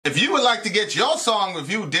If you would like to get your song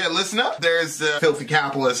reviewed, dear listener, there's the filthy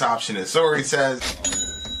capitalist option. As Sori says,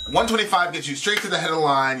 $125 gets you straight to the head of the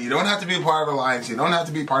line. You don't have to be a part of the alliance. You don't have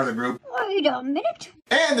to be part of the group. Wait a minute.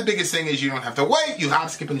 And the biggest thing is you don't have to wait. You hop,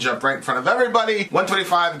 skip, and jump right in front of everybody.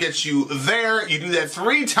 $125 gets you there. You do that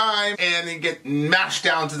 3 times, and then get mashed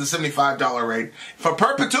down to the $75 rate for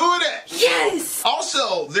perpetuity. Yes!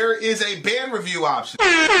 Also, there is a band review option.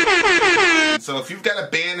 So if you've got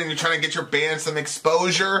a band and you're trying to get your band some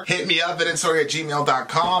exposure, hit me up at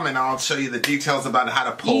vinsori@gmail.com, and I'll show you the details about how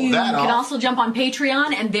to pull that off. You can also jump on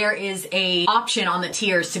Patreon, and there is a option on the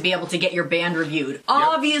tiers to be able to get your band reviewed. Yep.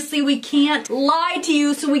 Obviously, we can't lie to you,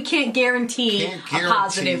 so we can't guarantee a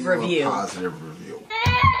positive review.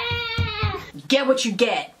 Get what you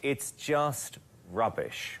get. It's just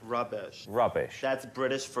rubbish. Rubbish. Rubbish. That's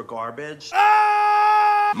British for garbage.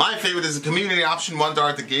 My favorite is the community option. $1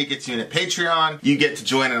 at the gate gets you in at Patreon. You get to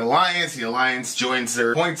join an alliance. The alliance joins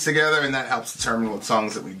their points together, and that helps determine what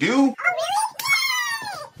songs that we do.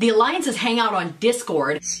 The alliances hang out on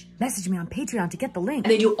Discord. Message me on Patreon to get the link.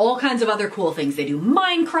 And they do all kinds of other cool things. They do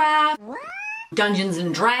Minecraft. Dungeons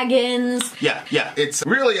and Dragons. Yeah. It's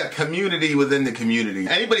really a community within the community.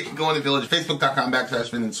 Anybody can go in the village,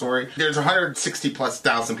 facebook.com/Vin and Sori. There's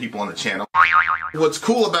 160,000+ people on the channel. What's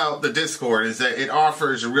cool about the Discord is that it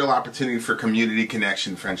offers a real opportunity for community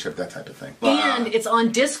connection, friendship, that type of thing. And it's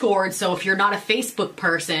on Discord, so if you're not a Facebook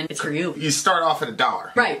person, it's for you. You start off at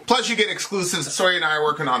 $1. Right. Plus you get exclusives. Sori and I are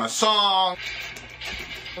working on a song.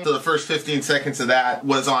 So the first 15 seconds of that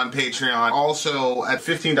was on Patreon. Also, at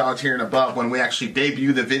 $15 tier and above, when we actually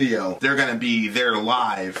debut the video, they're going to be there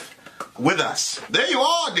live with us. There you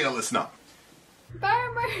are, dear listener. Buy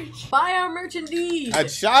our merch. Buy our merch indeed. A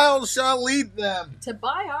child shall lead them. To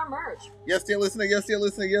buy our merch. Yes, dear listener. Yes, dear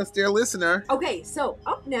listener. Yes, dear listener. Okay, so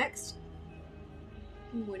up next,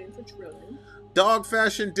 I'm waiting for Trillion. Dog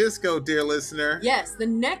Fashion Disco, dear listener. Yes, the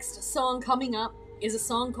next song coming up is a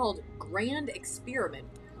song called Grand Experiment.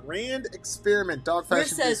 Grand Experiment, Dog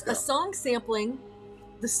Fashion Disco. It says, a song sampling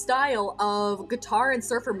the style of guitar and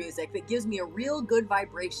surfer music that gives me a real good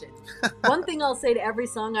vibration. One thing I'll say to every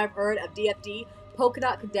song I've heard of DFD, Polka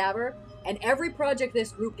Dot Cadaver, and every project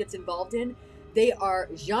this group gets involved in, they are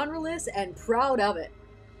genreless and proud of it.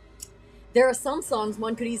 There are some songs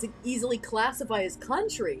one could easily classify as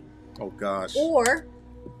country. Oh gosh. Or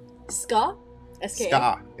ska, S-K-A.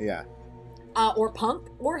 Ska, yeah. Or punk,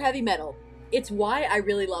 or heavy metal. It's why I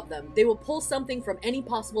really love them. They will pull something from any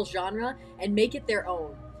possible genre and make it their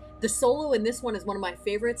own. The solo in this one is one of my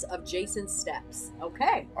favorites of Jason's steps.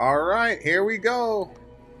 Okay. All right, here we go.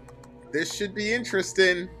 This should be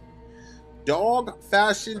interesting. Dog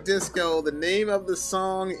Fashion Disco. The name of the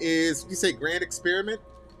song is, you say Grand Experiment?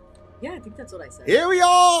 Yeah, I think that's what I said. Here we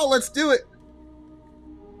are. Let's do it.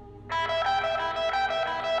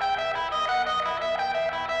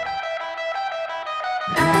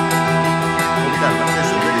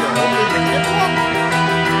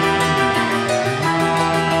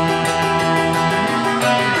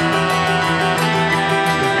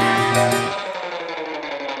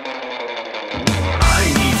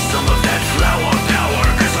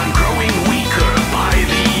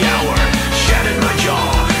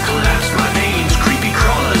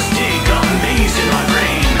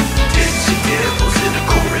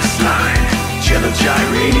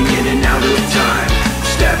 Gyrating in and out of time,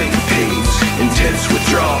 stabbing pains, intense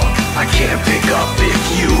withdrawal. I can't pick up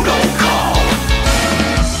if you don't call.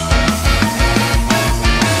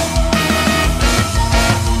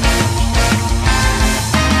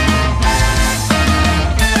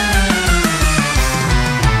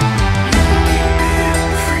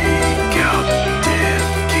 Freak out, death,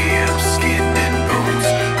 camp, skin and bones.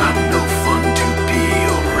 I'm no fun to be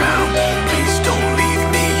around. Please don't leave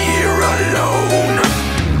me here alone.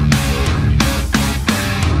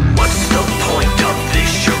 What's the point of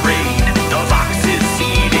this charade? The box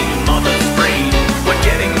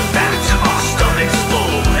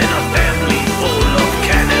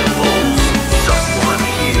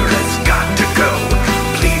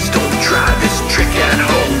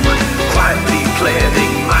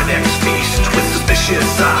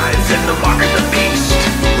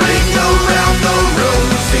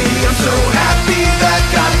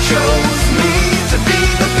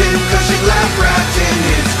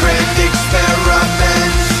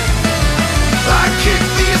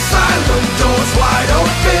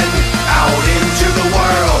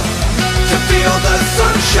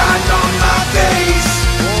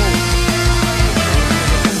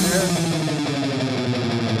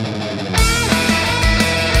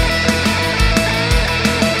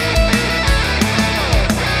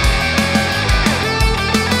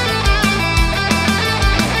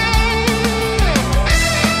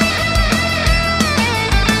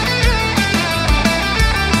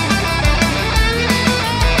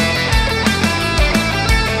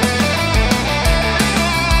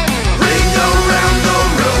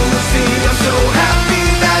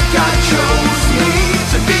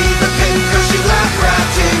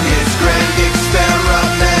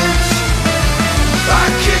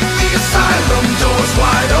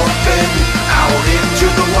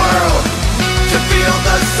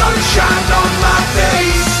sunshine on my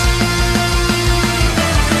face.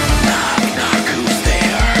 Knock, knock, who's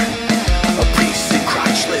there? A priest in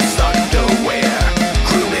crotchless underwear.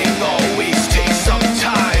 Grooming always takes some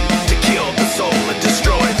time to kill the soul and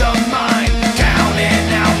destroy the mind. Down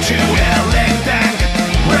and out to hell and back.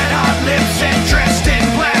 Red hot lips and dressed in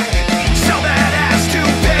black. Sell that ass to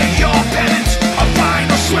pay your penance. A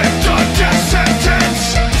final slip to death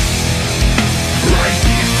sentence. Right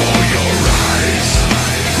before your eyes.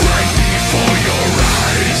 Right before your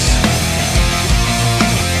eyes.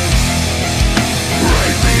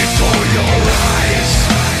 Right before your eyes.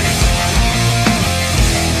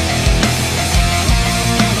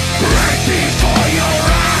 Right before your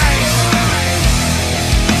eyes.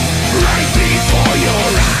 Right before your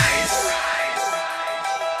eyes.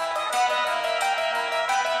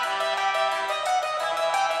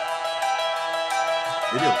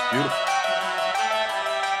 Video is beautiful.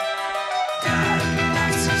 God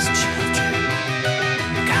loves his children.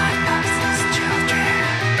 God loves his children.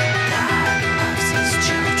 God loves his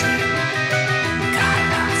children. God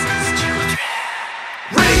loves his children.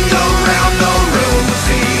 Ring around the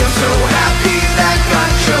rosy. I'm so happy that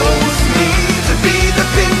God chose me to be the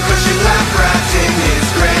pin-cushion lab rat in his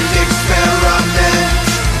grand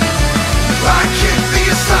experiment. I kick the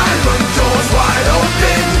asylum doors wide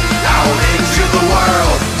open, out into the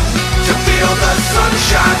world, to feel the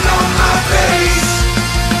sunshine on my face.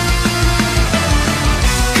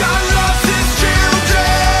 God loves his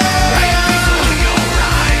children. Right before your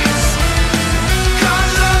eyes. God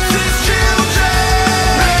loves his children.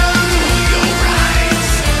 Right before your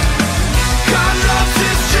eyes. God loves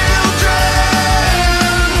his children.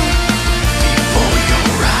 Before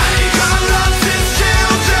your eyes. God loves his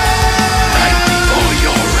children. Right before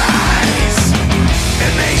your eyes.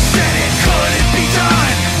 And they said it couldn't be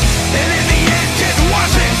done, and in the end it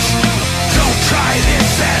wasn't. Don't try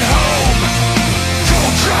this at home.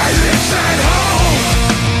 Don't try this at home.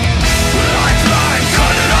 Lifeline,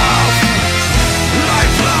 cut it off.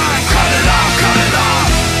 Lifeline, cut it off, cut it off.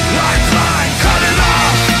 Lifeline, cut it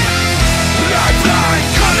off. Lifeline,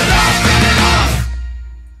 cut it off, cut it off.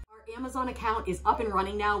 Our Amazon account is up and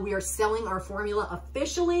running now. We are selling our formula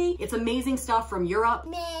officially. It's amazing stuff from Europe.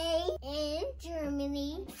 Made in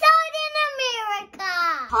Germany. Sold in America.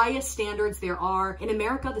 Highest standards there are. In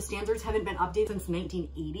America, the standards haven't been updated since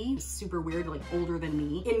 1980. It's super weird, like older than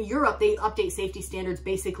me. In Europe, they update safety standards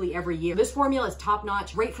basically every year. This formula is top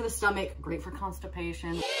notch, great for the stomach, great for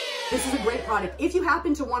constipation. This is a great product. If you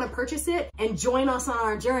happen to want to purchase it and join us on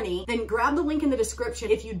our journey, then grab the link in the description.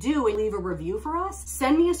 If you do and leave a review for us,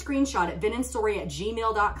 send me a screenshot at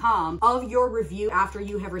vinandsori@gmail.com of your review after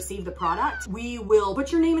you have received the product. We will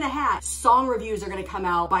put your name in a hat. Song reviews are going to come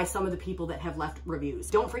out by some of the people that have left reviews.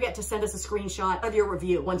 Don't forget to send us a screenshot of your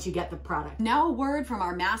review once you get the product. Now a word from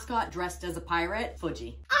our mascot dressed as a pirate,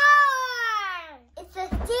 Fuji. Ah! It's a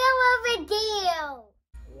steal of a deal.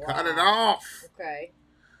 Cut it off. Okay.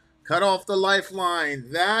 Cut off the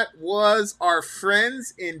lifeline. That was our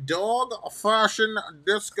friends in Dog Fashion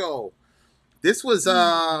Disco. This was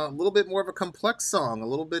a little bit more of a complex song, a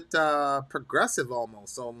little bit progressive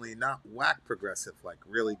almost, only not whack progressive, like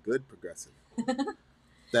really good progressive.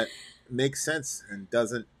 That makes sense and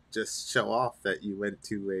doesn't just show off that you went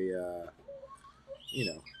to a,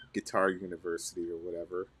 guitar university or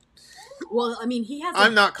whatever. Well, I mean, he has.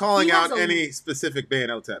 I'm not calling out any specific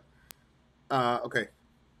band, OTEP. Okay.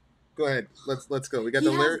 Go ahead. Let's go. We got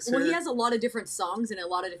the lyrics here. Well, he has a lot of different songs in a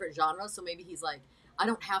lot of different genres, so maybe he's like, I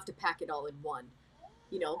don't have to pack it all in one.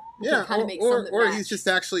 We can kind of make some that or match. he's just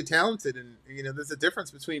actually talented, and there's a difference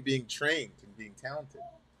between being trained and being talented.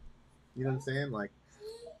 You know what I'm saying? Like,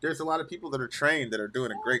 there's a lot of people that are trained that are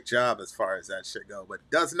doing a great job as far as that shit go, but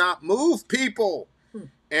does not move people.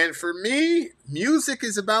 And for me, music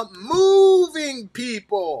is about moving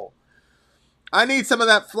people. I need some of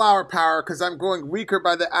that flower power because I'm growing weaker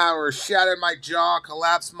by the hour. Shatter my jaw,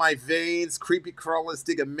 collapse my veins, creepy crawlers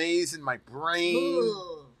dig a maze in my brain.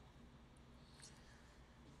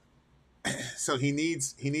 Ugh. So he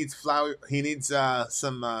needs flower. He needs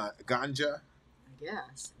some ganja. I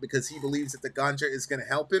guess. Because he believes that the ganja is going to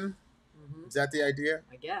help him. Mm-hmm. Is that the idea?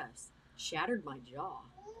 I guess. Shattered my jaw,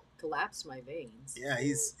 collapsed my veins. Yeah,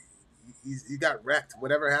 he got wrecked.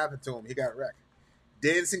 Whatever happened to him, he got wrecked.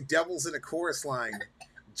 Dancing devils in a chorus line.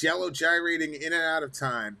 Jello gyrating in and out of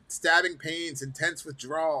time. Stabbing pains, intense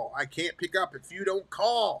withdrawal. I can't pick up if you don't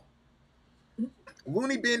call.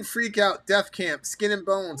 Looney bin freak out, death camp, skin and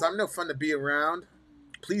bones. I'm no fun to be around.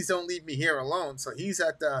 Please don't leave me here alone. So he's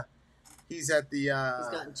at the he's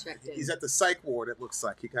gotten checked in. He's at the psych ward, it looks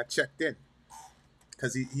like. He got checked in.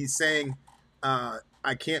 Because he's saying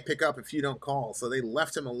I can't pick up if you don't call. So they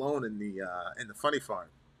left him alone in the funny farm.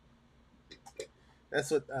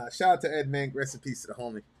 That's what. Shout out to Ed Mank. Rest in peace to the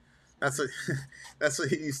homie. That's what. That's what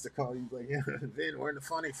he used to call. He's like, yeah, Vin, we're in the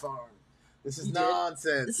funny farm. This is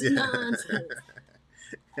nonsense. This is nonsense.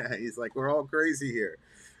 Yeah, he's like, we're all crazy here.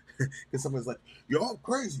 Because someone's like, yo, I'm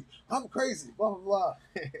crazy, blah, blah, blah.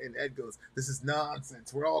 And Ed goes, this is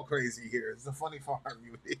nonsense. We're all crazy here. It's a funny farm,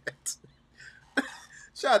 you idiot.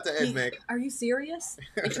 Shout out to Ed Mank. Are you serious?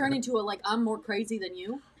 It turned into a, like, I'm more crazy than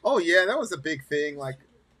you? Oh, yeah, that was a big thing. Like,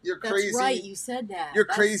 you're crazy. That's right, you said that. Your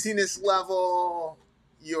craziness level,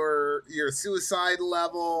 your suicide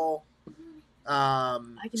level. I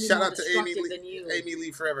can be Shout more out to destructive than you. Amy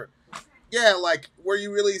Lee Forever. Yeah, like, were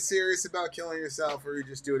you really serious about killing yourself, or were you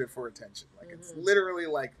just doing it for attention? Like, it's literally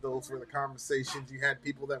like those were the conversations. You had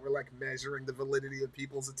people that were like measuring the validity of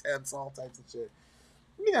people's attempts, all types of shit.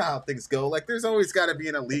 You know how things go. Like, there's always got to be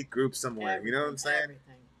an elite group somewhere. You know what I'm saying?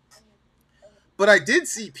 Everything. But I did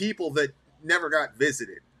see people that never got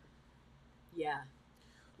visited. Yeah.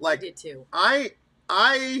 Like, I did too. I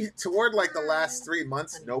toward like the last 3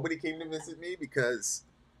 months, nobody came to visit me because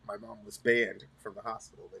my mom was banned from the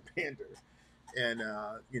hospital. They banned her, and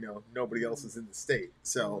nobody else was in the state.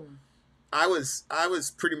 So I was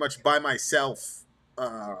pretty much by myself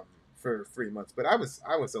for 3 months. But I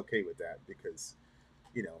was okay with that because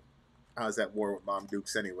I was at war with Mom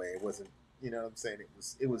Dukes anyway. It wasn't, you know what I'm saying?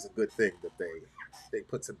 It was a good thing that they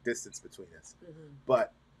put some distance between us.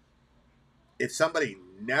 But if somebody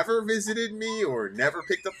never visited me or never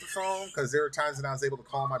picked up the phone, because there were times that I was able to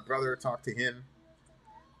call my brother, talk to him.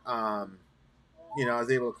 I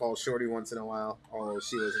was able to call Shorty once in a while, although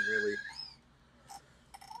she wasn't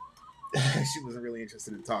really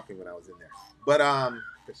interested in talking when I was in there. But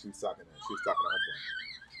because she was talking to homeboy.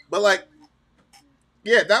 But like,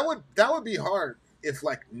 yeah, that would be hard if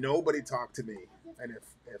like nobody talked to me, and if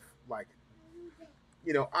like,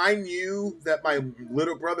 I knew that my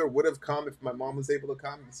little brother would have come if my mom was able to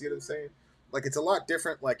come. You see what I'm saying? Like, it's a lot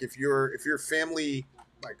different. Like, if your family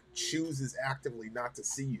like chooses actively not to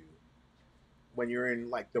see you when you're in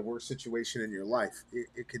like the worst situation in your life,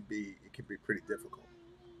 it could be pretty difficult.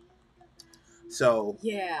 So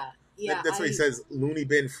yeah, that's what he says. Looney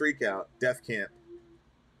bin freak out, death camp.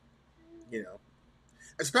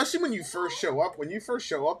 Especially when you first show up. When you first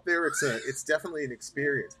show up there, it's definitely an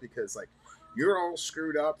experience because like you're all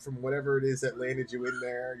screwed up from whatever it is that landed you in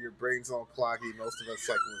there. Your brain's all cloggy. Most of us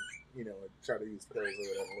like try to use pills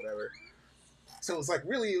or whatever. So it was like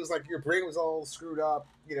your brain was all screwed up.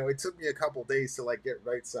 It took me a couple days to like get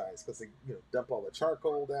right sized because they dump all the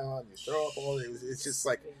charcoal down, you throw up all. It's just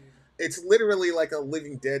like it's literally like a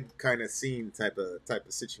Living Dead kind of scene type of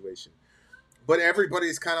situation. But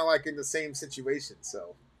everybody's kind of like in the same situation.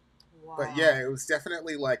 So, wow. But yeah, it was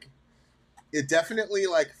definitely like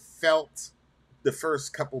felt the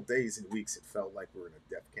first couple days and weeks. It felt like we were in a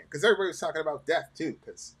death camp because everybody was talking about death too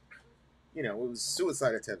because. It was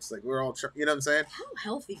suicide attempts. Like, we're all, you know what I'm saying? How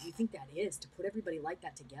healthy do you think that is to put everybody like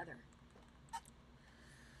that together?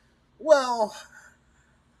 Well,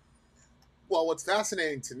 what's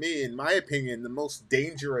fascinating to me, in my opinion, the most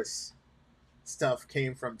dangerous stuff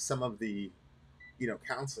came from some of the,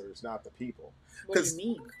 counselors, not the people. What do you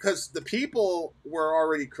mean? Because the people were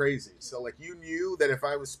already crazy. So, like, you knew that if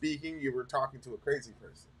I was speaking, you were talking to a crazy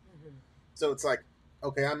person. So it's like,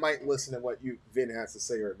 okay, I might listen to what Vin has to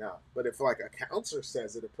say or not. But if like a counselor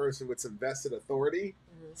says it, a person with some vested authority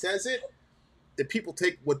says it, the people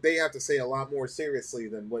take what they have to say a lot more seriously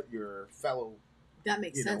than what your fellow that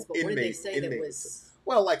makes sense. But what did they say that was?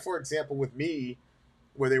 Well, like for example, with me,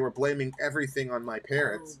 where they were blaming everything on my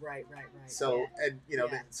parents. Oh, right. So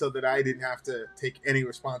so that I didn't have to take any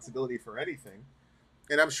responsibility for anything.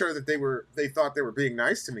 And I'm sure that they thought they were being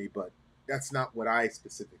nice to me, but that's not what I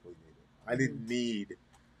specifically needed. I didn't need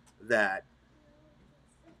that,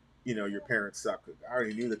 your parents suck. I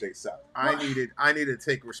already knew that they sucked. I needed to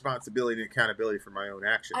take responsibility and accountability for my own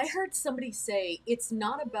actions. I heard somebody say it's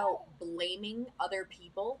not about blaming other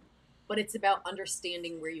people, but it's about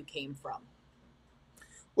understanding where you came from.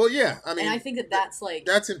 Well, yeah. I mean, and I think that's like...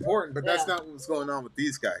 That's important, but that's not what's going on with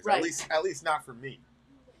these guys. Right. At least not for me.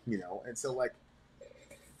 And so like,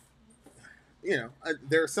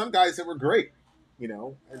 there are some guys that were great.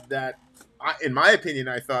 That, in my opinion,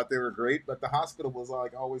 I thought they were great, but the hospital was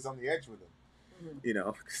like always on the edge with them.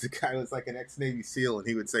 Because the guy was like an ex-Navy SEAL, and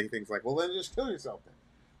he would say things like, "Well, then just kill yourself." Then,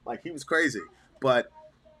 like he was crazy, but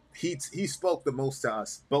he spoke the most to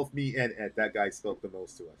us, both me and Ed. That guy spoke the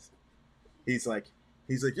most to us. He's like,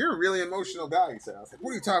 "You're a really emotional guy." He said. I was like,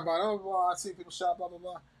 "What are you talking about?" Oh, blah, I see people shot, blah blah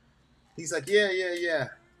blah. He's like, "Yeah.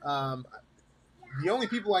 the only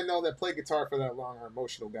people I know that play guitar for that long are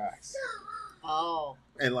emotional guys. Oh.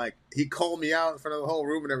 And like he called me out in front of the whole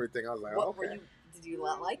room and everything. I was like, What okay. were you? Did you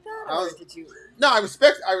not like that, I or was- did you? No, I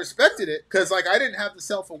respected it because like I didn't have the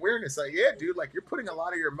self-awareness. Like, yeah, dude, like you're putting a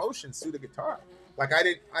lot of your emotions through the guitar. Like I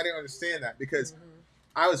didn't understand that because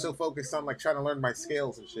I was so focused on like trying to learn my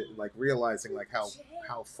scales and shit and like realizing like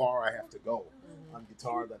how far I have to go on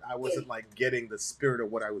guitar that I wasn't like getting the spirit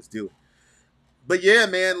of what I was doing. But yeah,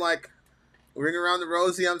 man, like ring around the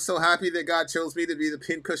rosy, I'm so happy that God chose me to be the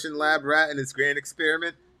pincushion lab rat in his grand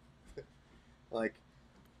experiment. Like,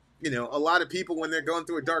 you know, a lot of people when they're going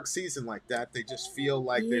through a dark season like that, they just feel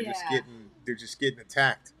like they're just getting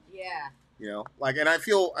attacked. Yeah. You know, like, and I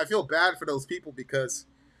feel bad for those people because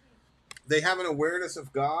they have an awareness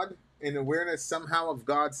of God, an awareness somehow of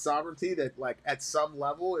God's sovereignty that, like, at some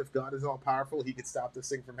level, if God is all powerful, he could stop this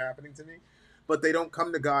thing from happening to me. But they don't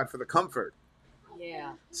come to God for the comfort.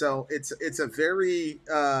 Yeah. So it's a very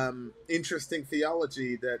interesting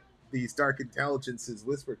theology that these dark intelligences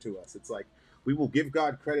whisper to us. It's like we will give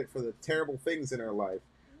God credit for the terrible things in our life,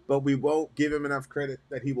 but we won't give him enough credit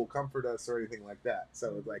that he will comfort us or anything like that.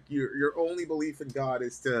 So like your only belief in God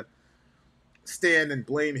is to stand and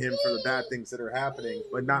blame him for the bad things that are happening,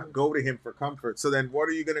 but not go to him for comfort. So then what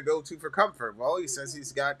are you going to go to for comfort? Well, he says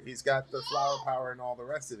he's got the flower power and all the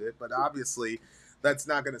rest of it, but obviously that's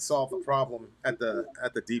not going to solve the problem at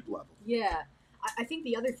the deep level. Yeah. I think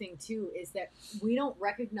the other thing too is that we don't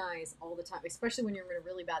recognize all the time, especially when you're in a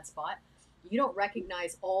really bad spot, you don't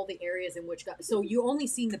recognize all the areas in which God, so you're only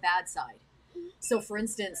seeing the bad side. So for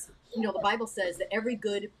instance, you know, the Bible says that every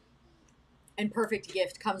good and perfect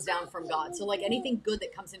gift comes down from God. So like anything good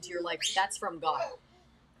that comes into your life, that's from God.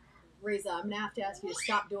 Reza, I'm gonna have to ask you to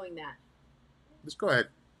stop doing that. Just go ahead.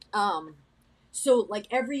 So like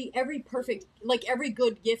every perfect, like every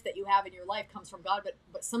good gift that you have in your life comes from God,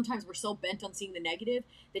 but sometimes we're so bent on seeing the negative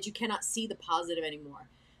that you cannot see the positive anymore.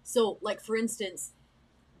 So like for instance,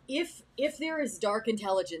 if there is dark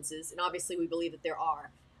intelligences, and obviously we believe that there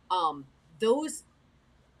are, those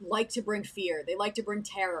like to bring fear. They like to bring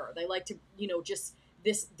terror. They like to, you know, just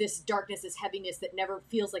this darkness, this heaviness that never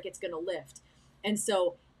feels like it's going to lift. And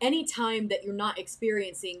so anytime that you're not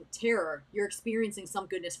experiencing terror, you're experiencing some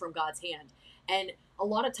goodness from God's hand. And a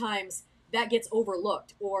lot of times that gets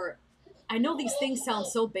overlooked. Or I know these things sound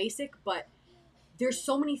so basic, but there's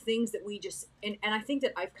so many things that we just, and I think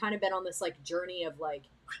that I've kind of been on this like journey of like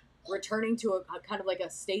returning to a kind of like a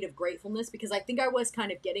state of gratefulness, because I think I was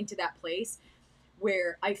kind of getting to that place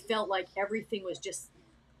where I felt like everything was just,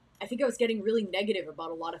 I think I was getting really negative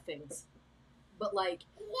about a lot of things. But like,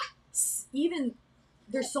 even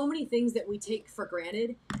there's so many things that we take for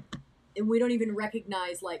granted and we don't even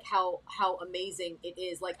recognize like how amazing it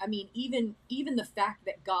is. Like, I mean, even the fact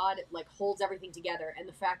that God like holds everything together, and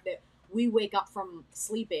the fact that we wake up from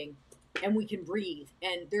sleeping and we can breathe.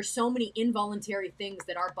 And there's so many involuntary things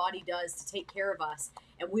that our body does to take care of us,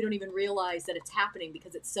 and we don't even realize that it's happening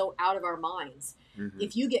because it's so out of our minds. Mm-hmm.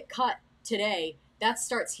 If you get cut today, that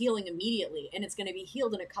starts healing immediately, and it's going to be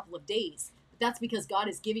healed in a couple of days. But that's because God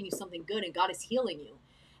is giving you something good, and God is healing you.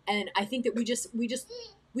 And I think that we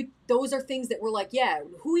those are things that we're like, yeah,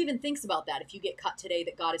 who even thinks about that? If you get cut today,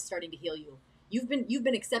 that God is starting to heal you. You've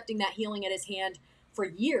been accepting that healing at his hand for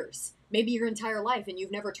years, maybe your entire life, and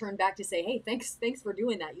you've never turned back to say, hey, thanks for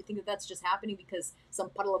doing that. You think that that's just happening because some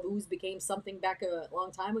puddle of ooze became something back a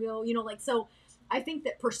long time ago, you know, like, so I think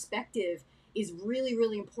that perspective is really,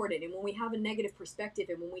 really important. And when we have a negative perspective,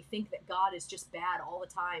 and when we think that God is just bad all the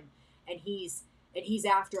time, and he's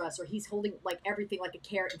after us, or he's holding like everything like a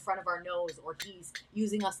carrot in front of our nose, or he's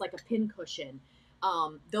using us like a pincushion,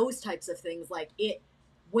 those types of things, like it,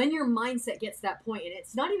 when your mindset gets to that point, and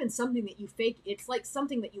it's not even something that you fake, it's like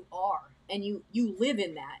something that you are, and you live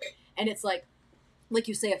in that. And it's like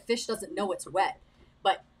you say, a fish doesn't know it's wet,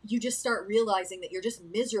 but you just start realizing that you're just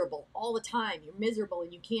miserable all the time. You're miserable,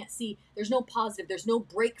 and you can't see, there's no positive, there's no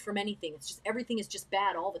break from anything. It's just, everything is just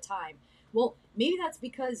bad all the time. Well, maybe that's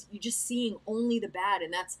because you're just seeing only the bad,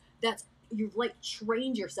 and that's you've like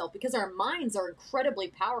trained yourself, because our minds are incredibly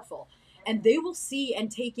powerful, and they will see and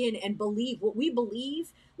take in and believe what we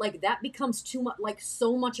believe. Like, that becomes too much, like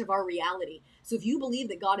so much of our reality. So if you believe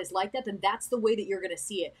that God is like that, then that's the way that you're going to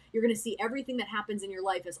see it. You're going to see everything that happens in your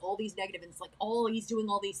life as all these negative, and it's like, oh, he's doing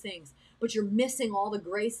all these things, but you're missing all the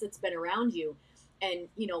grace that's been around you. And,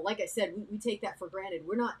 you know, like I said, we take that for granted.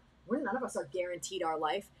 None of us are guaranteed our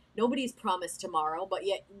life. Nobody's promised tomorrow, but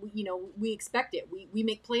yet, you know, we expect it. We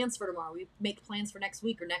make plans for tomorrow. We make plans for next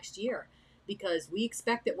week or next year, because we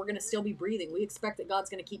expect that we're going to still be breathing. We expect that God's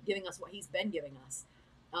going to keep giving us what he's been giving us.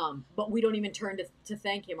 But we don't even turn to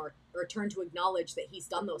thank him, or turn to acknowledge that he's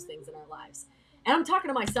done those things in our lives. And I'm talking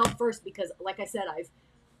to myself first because, like I said,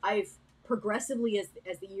 I've progressively,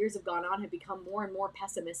 as the years have gone on, have become more and more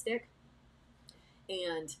pessimistic.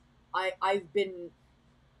 And I've been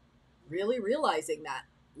really realizing that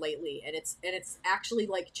lately, and it's actually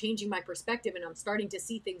like changing my perspective, and I'm starting to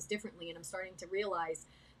see things differently, and I'm starting to realize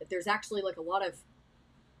that there's actually like a lot of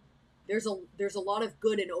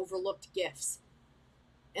good and overlooked gifts.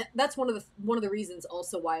 And that's one of the reasons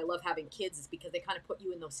also why I love having kids, is because they kind of put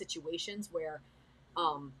you in those situations where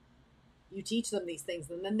you teach them these things,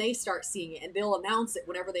 and then they start seeing it, and they'll announce it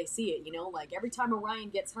whenever they see it, like every time Orion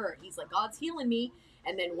gets hurt, he's like, God's healing me.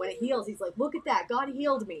 And then when it heals, he's like, look at that, God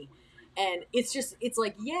healed me. And it's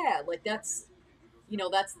like, yeah, like that's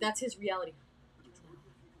his reality.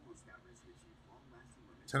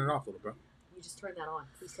 Turn it off, little bro. You just turned that on.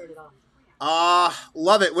 Please turn it off.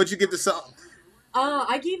 Love it. What'd you give the song?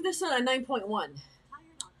 I gave this one a 9.1.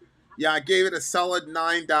 Yeah, I gave it a solid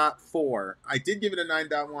 9.4. I did give it a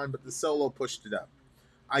 9.1, but the solo pushed it up.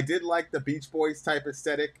 I did like the Beach Boys type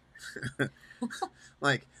aesthetic.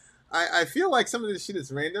 Like, I feel like some of this shit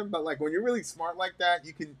is random, but like when you're really smart like that,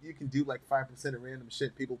 you can do like 5% of random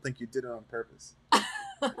shit. People think you did it on purpose.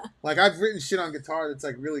 Like I've written shit on guitar that's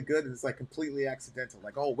like really good, and it's like completely accidental.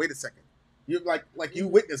 Like, oh, wait a second, you like you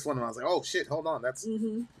witnessed one, and I was like, oh shit, hold on, that's.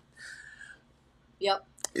 Mm-hmm. Yep.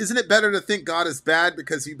 Isn't it better to think God is bad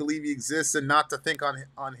because you believe he exists, and not to think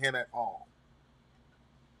on him at all?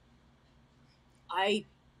 I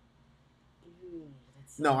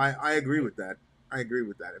agree with that. I agree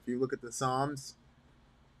with that. If you look at the Psalms,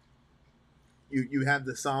 you have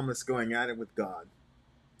the psalmist going at it with God.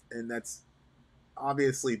 And that's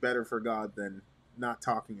obviously better for God than not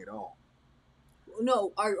talking at all.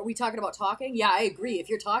 No, are we talking about talking? Yeah, I agree. If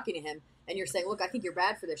you're talking to him and you're saying, look, I think you're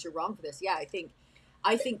bad for this, you're wrong for this. Yeah, I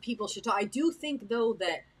think people should talk. I do think, though,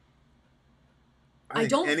 that I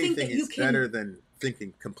don't think that you can... better than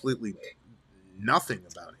thinking completely nothing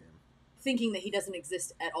about him. Thinking that he doesn't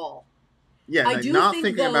exist at all. Yeah, like not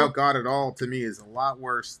thinking about God at all to me is a lot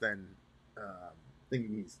worse than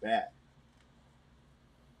thinking he's bad.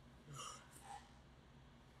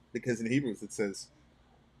 Because in Hebrews it says,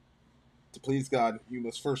 to please God, you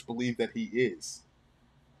must first believe that he is.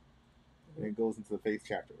 And it goes into the faith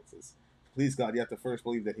chapter. It says, to please God, you have to first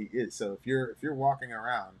believe that he is. So if you're walking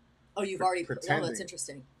around, pretending, that's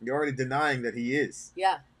interesting. You're already denying that he is.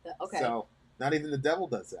 Yeah. Okay. So not even the devil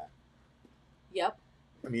does that. Yep.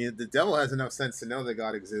 I mean, the devil has enough sense to know that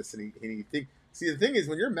God exists, and he think. See, the thing is,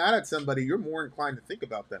 when you're mad at somebody, you're more inclined to think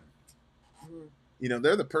about them. Mm-hmm.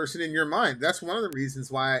 They're the person in your mind. That's one of the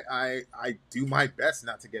reasons why I do my best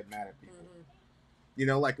not to get mad at people.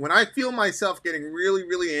 Mm-hmm. Like when I feel myself getting really,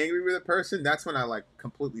 really angry with a person, that's when I like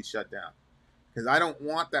completely shut down, because I don't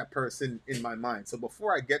want that person in my mind. So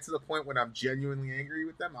before I get to the point when I'm genuinely angry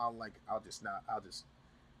with them, I'll just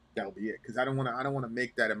that'll be it, because I don't want to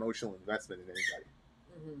make that emotional investment in anybody.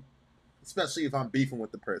 Mm-hmm. Especially if I'm beefing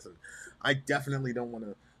with the person. I definitely don't want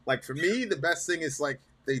to, like, for me, the best thing is like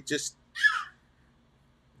they just,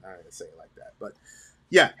 I'm not gonna say it like that, but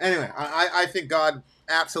yeah, anyway, I think God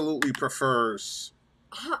absolutely prefers.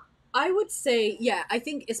 I would say, yeah, I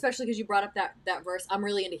think especially because you brought up that verse, I'm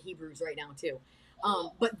really into Hebrews right now too.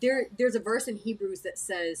 But there's a verse in Hebrews that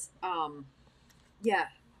says, yeah,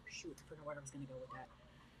 shoot, I forgot where I was going to go with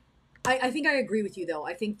that. I think I agree with you, though.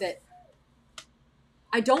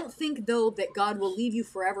 I don't think, though, that God will leave you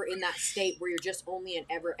forever in that state where you're just only and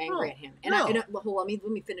ever angry at him. And hold on,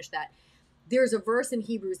 let me finish that. There's a verse in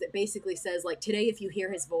Hebrews that basically says, like, today if you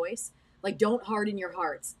hear his voice, like, don't harden your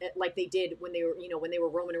hearts like they did when they were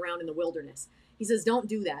roaming around in the wilderness. He says, don't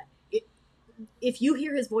do that. If you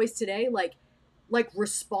hear his voice today, like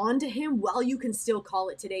respond to him while you can still call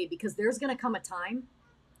it today, because there's going to come a time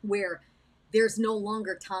where there's no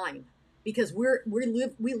longer time. Because we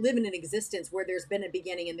live in an existence where there's been a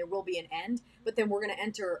beginning and there will be an end, but then we're going to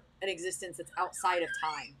enter an existence that's outside of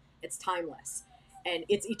time. It's timeless, and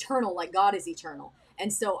it's eternal, like God is eternal.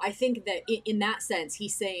 And so I think that in that sense,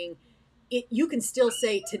 he's saying you can still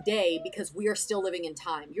say today, because we are still living in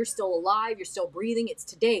time. You're still alive. You're still breathing. It's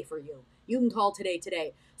today for you. You can call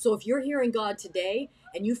today. So if you're hearing God today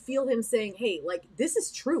and you feel him saying, hey, like, this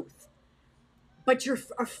is truth, but you're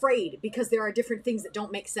afraid because there are different things that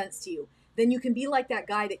don't make sense to you, then you can be like that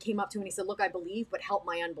guy that came up to him and he said, look, I believe, but help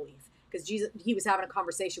my unbelief. Because he was having a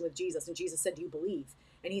conversation with Jesus, and Jesus said, do you believe?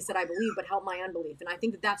 And he said, I believe, but help my unbelief. And I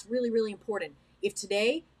think that that's really, really important. If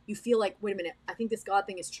today you feel like, wait a minute, I think this God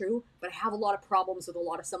thing is true, but I have a lot of problems with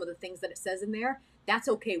some of the things that it says in there, that's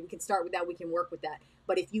okay. We can start with that. We can work with that.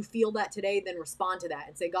 But if you feel that today, then respond to that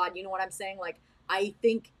and say, God, you know what I'm saying? Like, I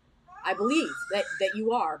believe that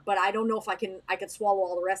you are, but I don't know if I can swallow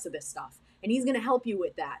all the rest of this stuff. and he's going to help you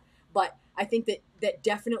with that. But I think that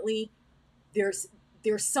definitely there's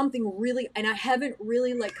something really, and I haven't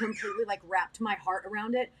really like completely like wrapped my heart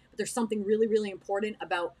around it, but there's something really, really important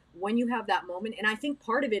about when you have that moment. And I think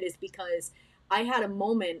part of it is because I had a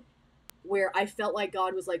moment where I felt like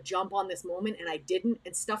God was like, jump on this moment, and I didn't,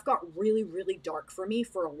 and stuff got really, really dark for me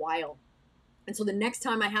for a while. And so the next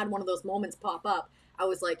time I had one of those moments pop up, I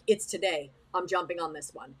was like, it's today. I'm jumping on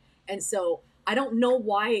this one. And so I don't know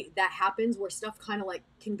why that happens, where stuff kind of like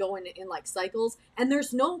can go in like cycles, and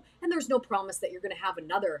there's no promise that you're going to have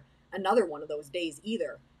another one of those days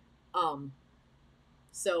either.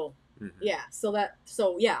 So yeah, so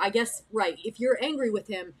yeah, I guess, right. If you're angry with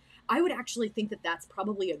him, I would actually think that that's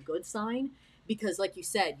probably a good sign, because like you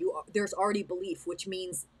said, there's already belief, which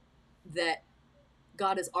means that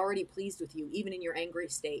God is already pleased with you, even in your angry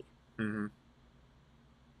state. Mm-hmm.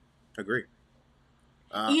 Agree.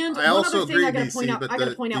 And I one also other thing agree, I gotta BC, point out, but I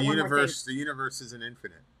gotta point out one more thing. The universe isn't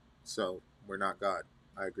infinite, so we're not God.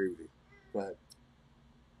 I agree with you. Go ahead.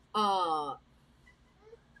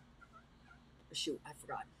 Shoot, I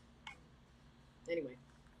forgot. Anyway.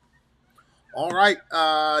 All right,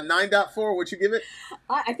 9.4, what you give it?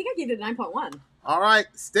 I think I gave it a 9.1. All right,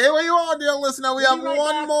 stay where you are, dear listener. We We'll have be right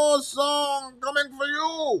one back. more song coming for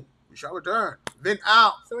you. We shall return. Vin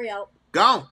out. Sorry, out. Gone.